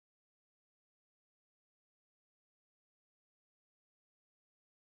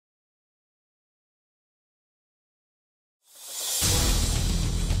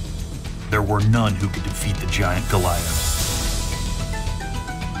there were none who could defeat the giant Goliath.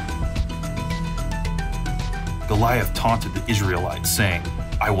 Goliath taunted the Israelites, saying,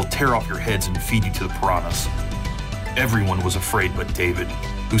 "I will tear off your heads and feed you to the piranhas." Everyone was afraid but David,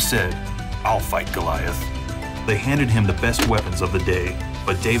 who said, "I'll fight Goliath." They handed him the best weapons of the day,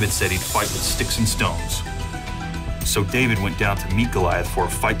 but David said he'd fight with sticks and stones. So David went down to meet Goliath for a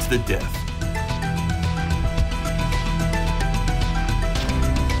fight to the death.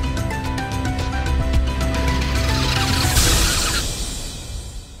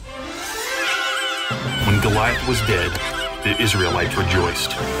 When Goliath was dead, the Israelites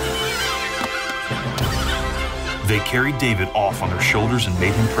rejoiced. They carried David off on their shoulders and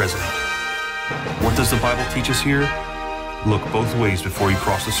made him president. What does the Bible teach us here? Look both ways before you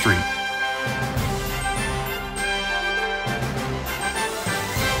cross the street.